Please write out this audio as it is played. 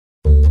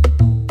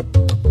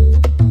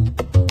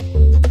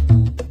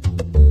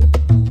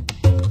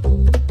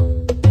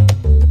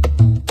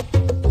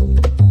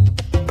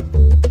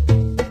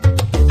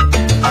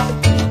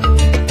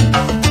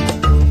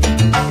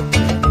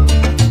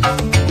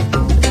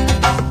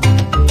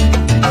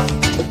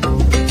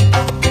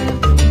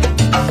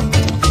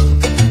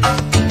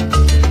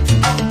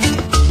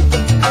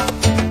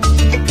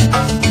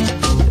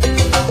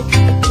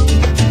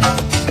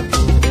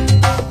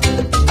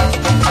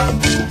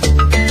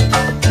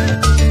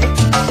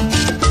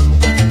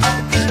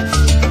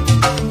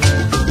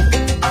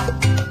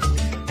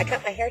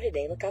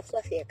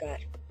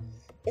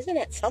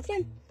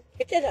something.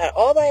 It did that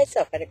all by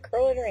itself. I didn't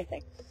curl it or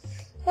anything.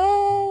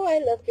 Oh, I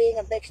love being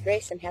a mixed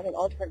race and having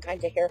all different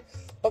kinds of hair.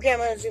 Okay, I'm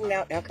going to zoom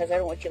out now because I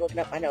don't want you looking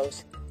up my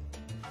nose.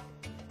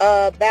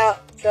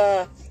 About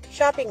the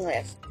shopping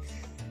list.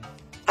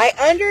 I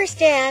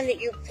understand that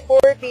you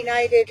poor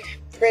benighted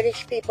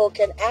British people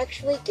can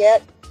actually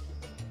get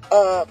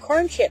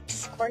corn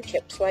chips,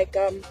 like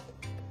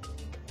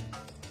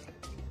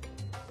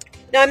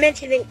now I'm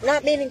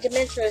not meaning to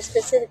mention a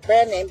specific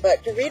brand name,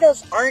 but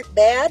Doritos aren't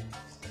bad,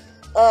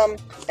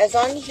 as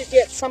long as you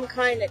get some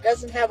kind that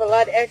doesn't have a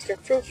lot of extra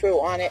frou-frou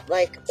on it,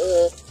 like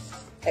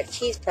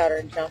cheese powder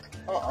and junk.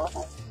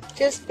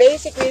 Just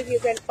basically, if you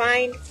can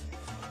find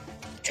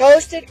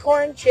toasted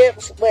corn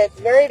chips with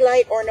very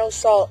light or no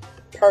salt,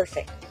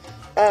 perfect.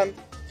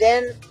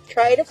 Then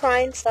try to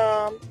find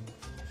some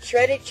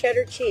shredded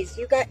cheddar cheese.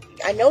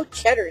 I know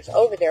cheddar's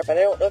over there, but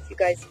I don't know if you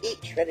guys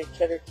eat shredded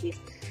cheddar cheese.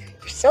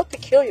 You're so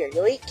peculiar.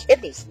 You'll eat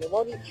kidneys and you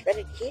won't eat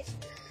shredded cheese.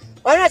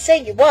 Well, I'm not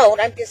saying you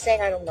won't. I'm just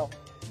saying I don't know.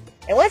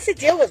 And what's the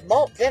deal with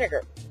malt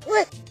vinegar?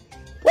 What?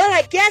 Well,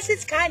 I guess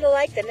it's kind of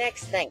like the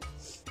next thing.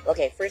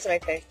 Okay, first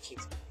let me finish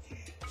cheese.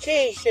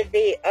 Cheese should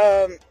be,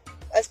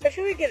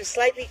 especially if you get a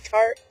slightly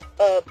tart,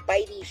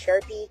 bitey,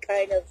 sharpie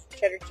kind of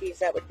cheddar cheese,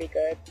 that would be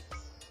good.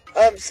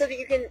 So that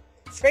you can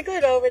sprinkle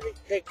it over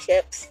the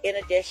chips in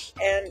a dish.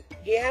 And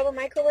do you have a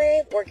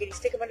microwave, or can you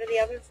stick them under the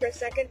oven for a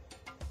second?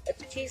 Let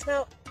the cheese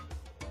melt.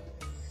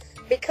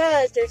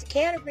 Because there's a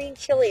can of green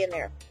chili in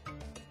there.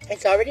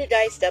 It's already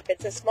diced up.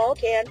 It's a small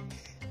can,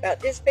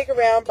 about this big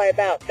around by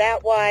about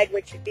that wide,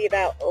 which would be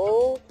about,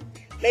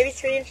 maybe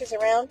 3 inches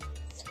around.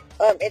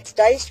 It's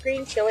diced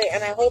green chili,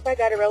 and I hope I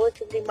got a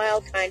relatively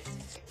mild kind,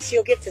 so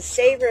you'll get the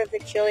savor of the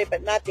chili,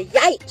 but not the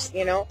yipes,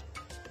 you know.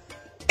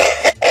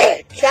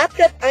 Chopped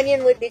up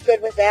onion would be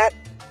good with that.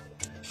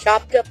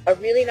 Chopped up a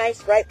really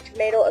nice ripe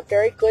tomato, a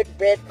very good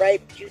red,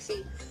 ripe,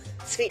 juicy,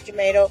 sweet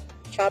tomato,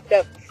 chopped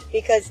up.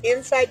 Because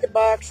inside the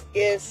box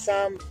is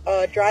some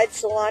dried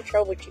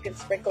cilantro, which you can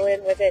sprinkle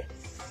in with it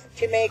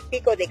to make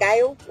pico de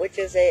gallo, which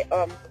is a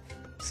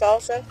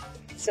salsa,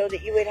 so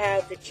that you would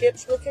have the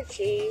chips with the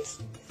cheese.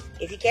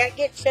 If you can't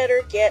get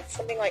cheddar, get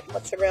something like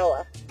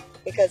mozzarella,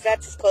 because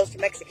that's as close to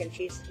Mexican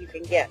cheese as you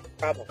can get,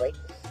 probably.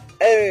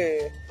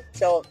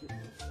 So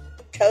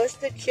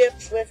toast the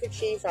chips with the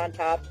cheese on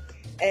top,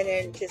 and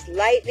then just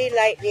lightly,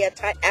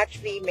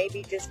 actually,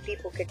 maybe just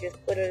people could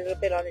just put a little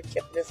bit on the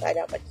chip and decide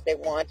how much they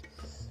want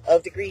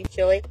of the green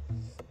chili.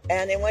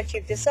 And then once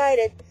you've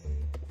decided,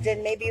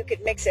 then maybe you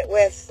could mix it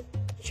with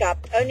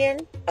chopped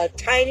onion, a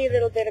tiny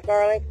little bit of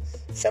garlic,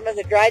 some of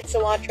the dried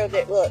cilantro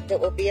that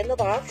will be in the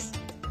box,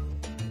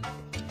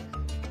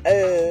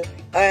 and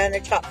a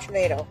chopped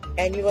tomato,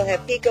 and you will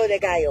have pico de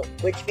gallo,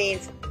 which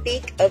means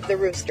beak of the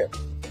rooster.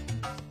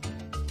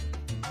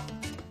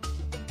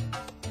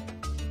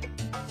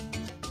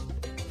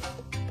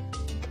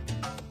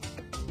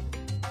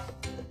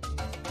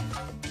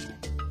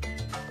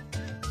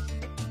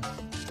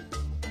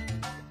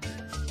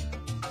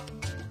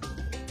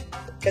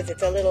 Because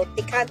it's a little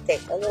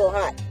picante, a little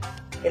hot.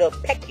 It'll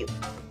peck you,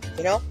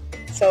 you know?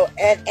 So,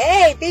 and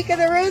hey, beak of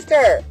the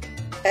rooster!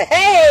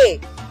 Hey!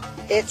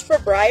 It's for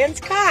Brian's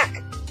cock!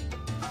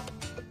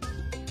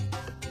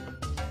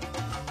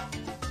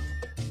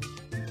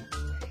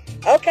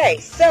 Okay,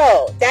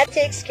 so that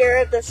takes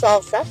care of the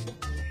salsa.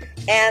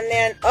 And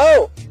then,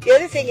 the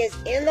other thing is,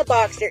 in the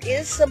box there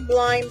is some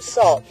lime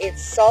salt.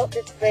 It's salt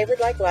that's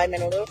flavored like lime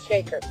in a little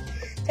shaker.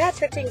 That's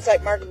for things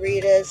like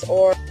margaritas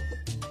or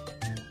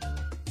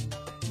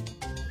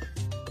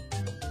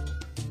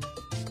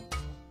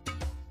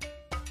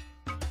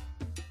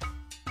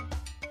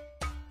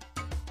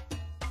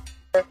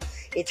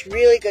it's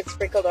really good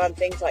sprinkled on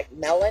things like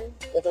melon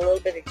with a little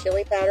bit of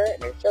chili powder,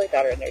 and there's chili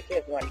powder in there too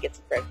if you want to get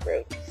some fresh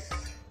fruit.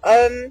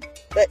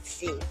 Let's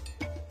see.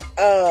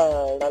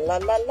 So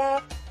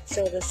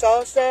the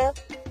salsa,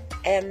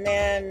 and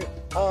then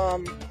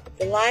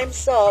the lime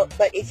salt.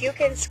 But if you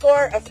can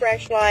score a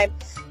fresh lime,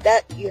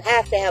 that you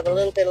have to have a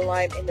little bit of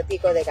lime in the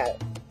pico de gallo.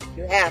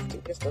 You have to,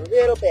 just a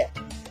little bit.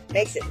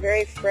 Makes it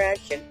very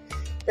fresh and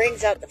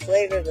brings out the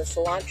flavor of the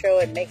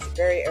cilantro and makes it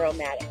very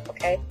aromatic.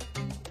 Okay.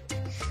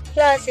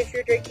 Plus, if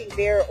you're drinking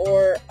beer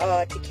or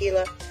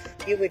tequila,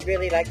 you would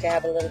really like to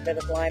have a little bit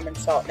of lime and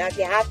salt. Now, if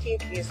you have to, you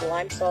can use the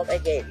lime salt I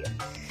gave you.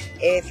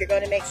 If you're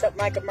going to make something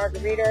like a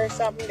margarita or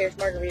something, there's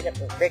margarita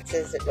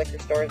Rix's at liquor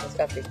stores and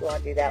stuff if you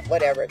want to do that.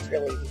 Whatever, it's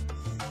really easy.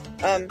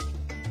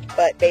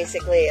 But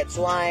basically, it's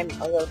lime,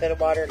 a little bit of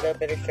water, a little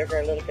bit of sugar,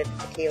 a little bit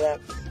of tequila.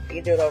 You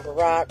can do it over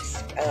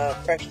rocks,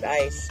 crushed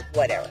ice,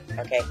 whatever,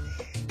 okay?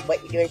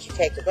 What you do is you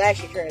take the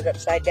glass, you turn it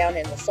upside down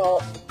in the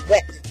salt,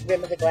 wet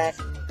rim of the glass,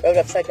 throw it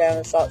upside down in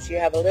the salt, so you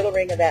have a little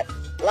ring of that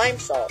lime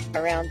salt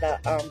around the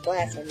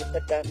glass when you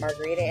put the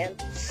margarita in.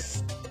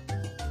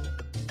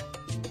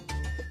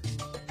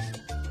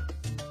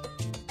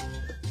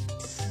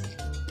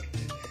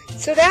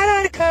 So that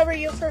ought to cover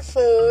you for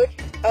food.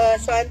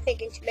 So I'm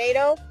thinking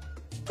tomato,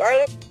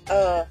 garlic,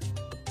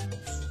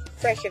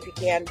 fresh if you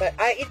can, but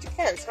it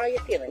depends how you're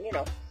feeling, you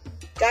know.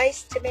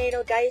 Diced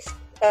tomato, diced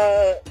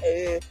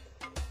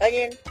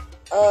onion,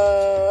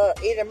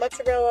 either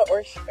mozzarella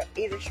or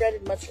either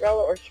shredded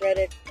mozzarella or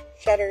shredded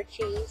cheddar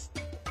cheese.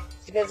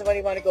 Depends on whether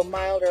you want to go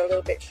mild or a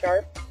little bit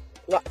sharp.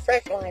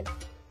 Fresh lime.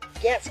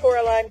 Can't score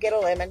a lime, get a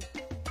lemon.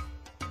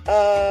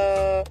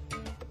 A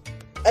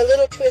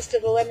little twist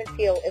of the lemon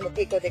peel in the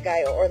pico de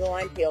gallo, or the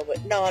lime peel.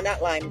 But no,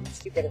 not lime.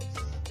 Stupid.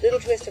 Little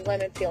twist of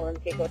lemon peel in the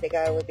pico de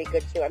gallo would be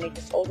good too. I mean,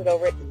 just hold it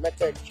over it and let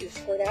the juice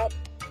squirt out.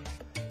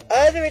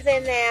 Other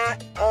than that,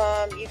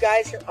 you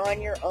guys are on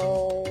your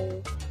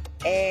own,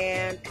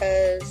 and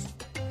because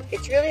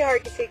it's really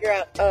hard to figure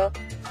out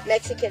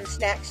Mexican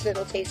snacks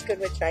that'll taste good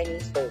with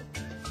Chinese food.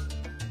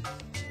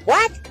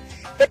 What?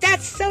 But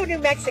that's so New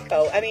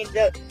Mexico. I mean,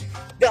 the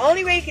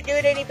only way you can do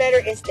it any better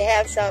is to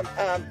have some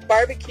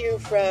barbecue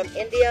from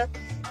India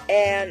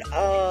and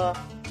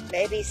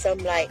maybe some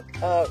like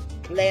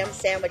lamb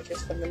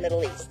sandwiches from the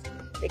Middle East,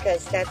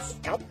 because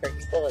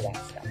Albuquerque's full of that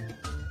stuff.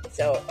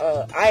 So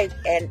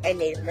and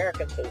Native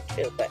American food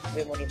too, but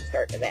we won't even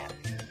start with that.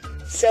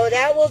 So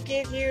that will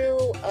give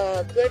you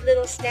a good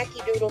little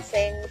snacky doodle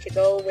thing to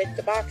go with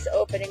the box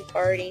opening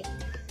party,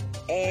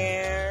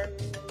 and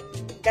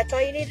that's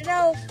all you need to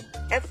know.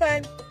 Have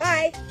fun.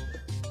 Bye.